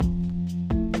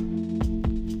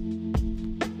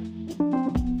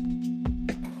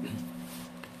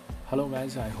Hello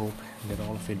guys, I hope that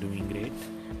all of you are doing great.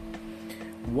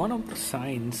 One of the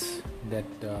signs that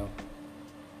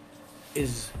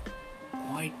is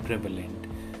quite prevalent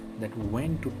that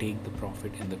when to take the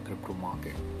profit in the crypto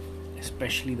market,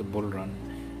 especially the bull run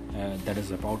that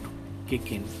is about to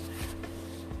kick in,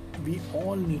 we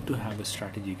all need to have a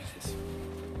strategy guys.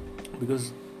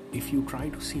 Because if you try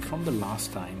to see from the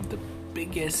last time, the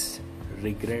biggest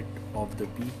regret of the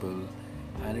people,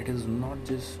 and it is not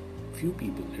just few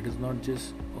people, it is not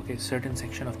just certain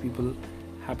section of people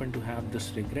happen to have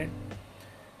this regret.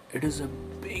 It is a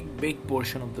big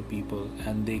portion of the people,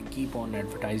 and they keep on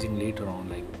advertising later on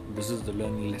like this is the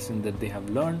learning lesson that they have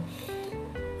learned.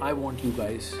 I want you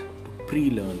guys to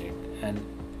pre-learn it and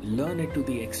learn it to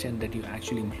the extent that you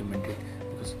actually implement it,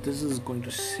 because this is going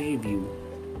to save you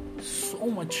so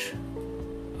much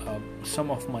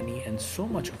sum of money and so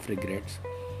much of regrets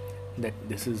that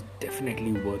this is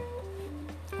definitely worth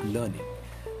learning.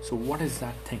 So what is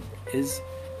that thing? Is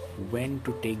when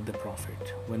to take the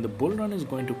profit. When the bull run is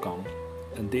going to come,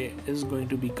 and there is going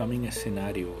to be coming a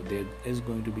scenario, there is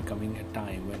going to be coming a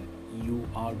time when you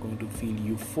are going to feel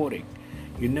euphoric.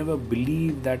 You never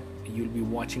believe that you'll be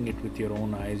watching it with your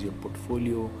own eyes, your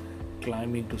portfolio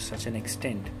climbing to such an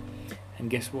extent. And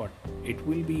guess what? It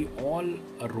will be all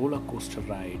a roller coaster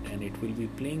ride, and it will be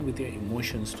playing with your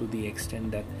emotions to the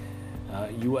extent that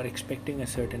you are expecting a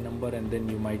certain number, and then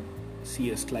you might see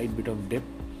a slight bit of dip,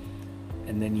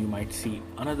 and then you might see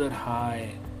another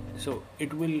high. So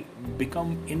it will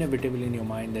become inevitable in your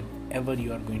mind that ever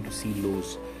you are going to see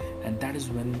lows, and that is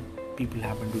when people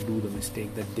happen to do the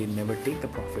mistake that they never take the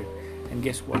profit. And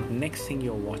guess what? Next thing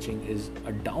you're watching is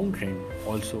a downtrend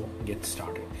also gets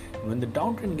started. When the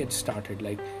downtrend gets started,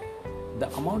 like the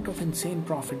amount of insane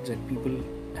profits that people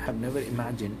have never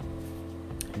imagined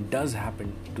does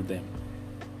happen to them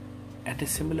at a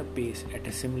similar pace, at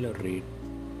a similar rate.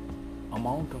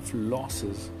 Amount of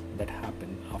losses that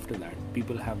happen after that,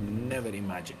 people have never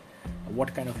imagined.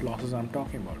 What kind of losses I'm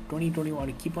talking about? 2021,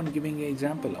 I keep on giving an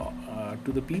example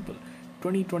to the people.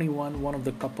 2021, one of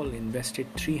the couple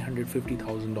invested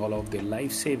 $350,000 of their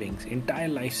life savings, entire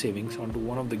life savings, onto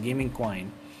one of the gaming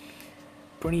coin.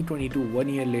 2022, 1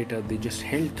 year later, they just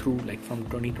held through, like from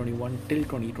 2021 till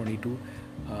 2022,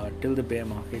 till the bear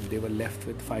market, they were left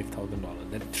with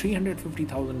 $5,000. That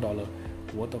 $350,000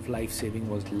 worth of life saving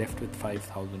was left with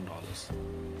 $5,000.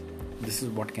 This is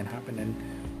what can happen, and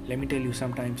let me tell you,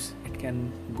 sometimes it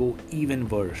can go even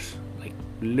worse. Like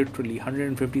literally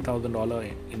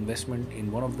 $150,000 investment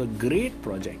in one of the great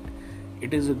project,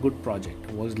 it is a good project,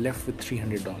 was left with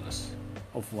 $300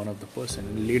 of one of the person,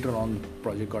 and later on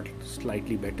project got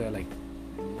slightly better. Like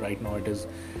right now it is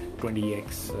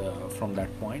 20x from that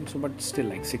point. So but still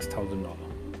like $6,000,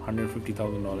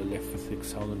 $150,000 left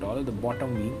with $6,000, the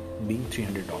bottom being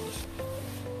 $300.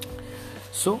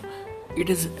 So it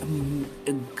is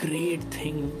a great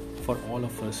thing for all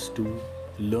of us to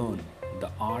learn the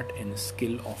art and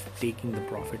skill of taking the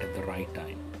profit at the right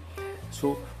time.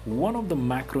 So one of the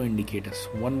macro indicators,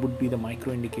 one would be the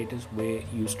micro indicators, where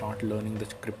you start learning the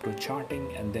crypto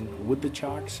charting, and then with the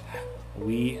charts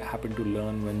we happen to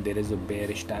learn when there is a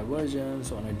bearish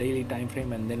divergence on a daily time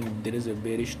frame, and then there is a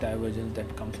bearish divergence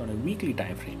that comes on a weekly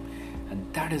time frame,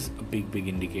 and that is a big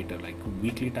indicator. Like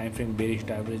weekly time frame bearish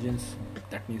divergence,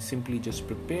 that means simply just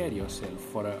prepare yourself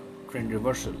for a trend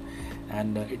reversal,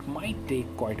 and it might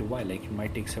take quite a while, like it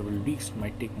might take several weeks, it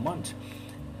might take months,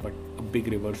 but a big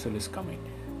reversal is coming.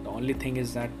 The only thing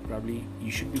is that probably you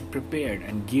should be prepared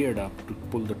and geared up to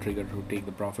pull the trigger to take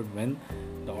the profit when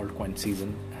the altcoin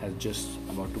season has just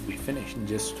about to be finished.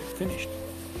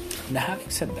 Now having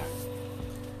said that,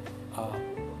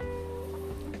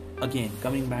 again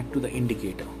coming back to the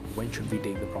indicator, when should we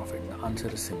take the profit? The answer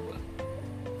is simple.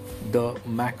 The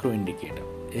macro indicator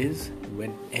is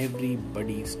when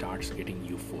everybody starts getting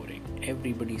euphoric,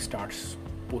 everybody starts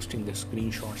posting the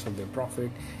screenshots of their profit,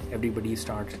 everybody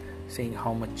starts saying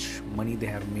how much money they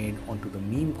have made onto the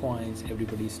meme coins,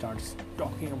 everybody starts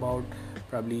talking about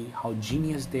probably how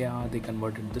genius they are, they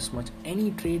converted this much.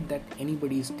 Any trade that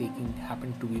anybody is taking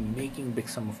happened to be making big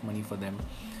sum of money for them.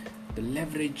 The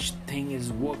leverage thing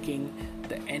is working,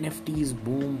 the NFTs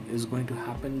boom is going to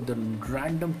happen, the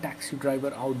random taxi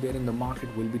driver out there in the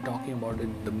market will be talking about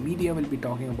it, the media will be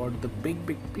talking about it, the big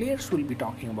players will be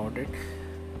talking about it.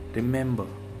 Remember,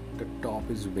 the top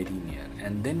is very near.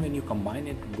 And then when you combine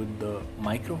it with the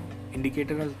micro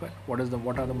indicator as well,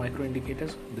 what are the micro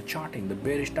indicators? The charting, the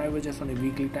bearish divergence on a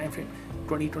weekly time frame.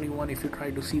 2021, if you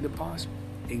try to see the past,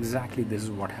 exactly this is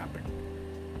what happened,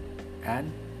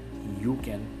 and you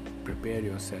can prepare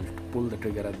yourself to pull the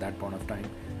trigger at that point of time.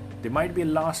 There might be a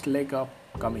last leg up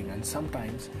coming, and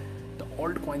sometimes the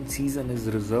altcoin season is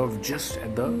reserved just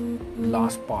at the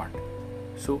last part.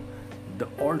 So the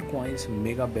altcoins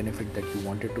mega benefit that you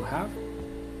wanted to have,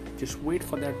 just wait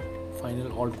for that final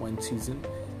altcoin season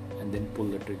and then pull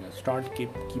the trigger.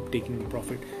 Keep taking the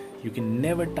profit. You can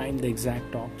never time the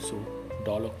exact top, so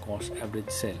dollar cost average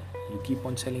sell. You keep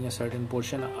on selling a certain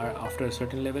portion, after a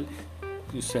certain level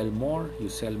you sell more,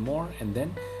 and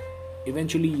then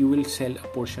eventually you will sell a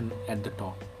portion at the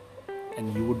top,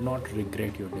 and you would not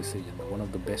regret your decision. One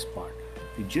of the best part,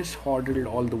 if you just hodled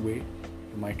all the way,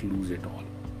 you might lose it all.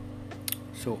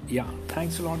 So yeah,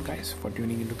 thanks a lot guys for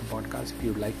tuning into the podcast. If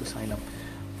you would like to sign up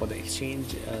for the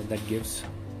exchange that gives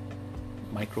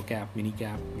micro cap, mini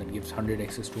cap, that gives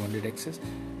 100x's, 200x's,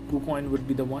 KuCoin would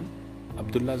be the one.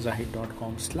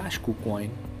 abdullahzahid.com/KuCoin.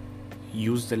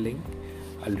 Use the link.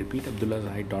 I'll repeat,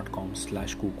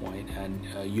 abdullahzahid.com/KuCoin, and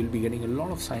you'll be getting a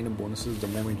lot of sign up bonuses the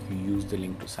moment you use the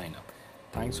link to sign up.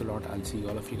 Thanks a lot. I'll see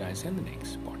all of you guys in the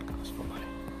next podcast. Bye bye.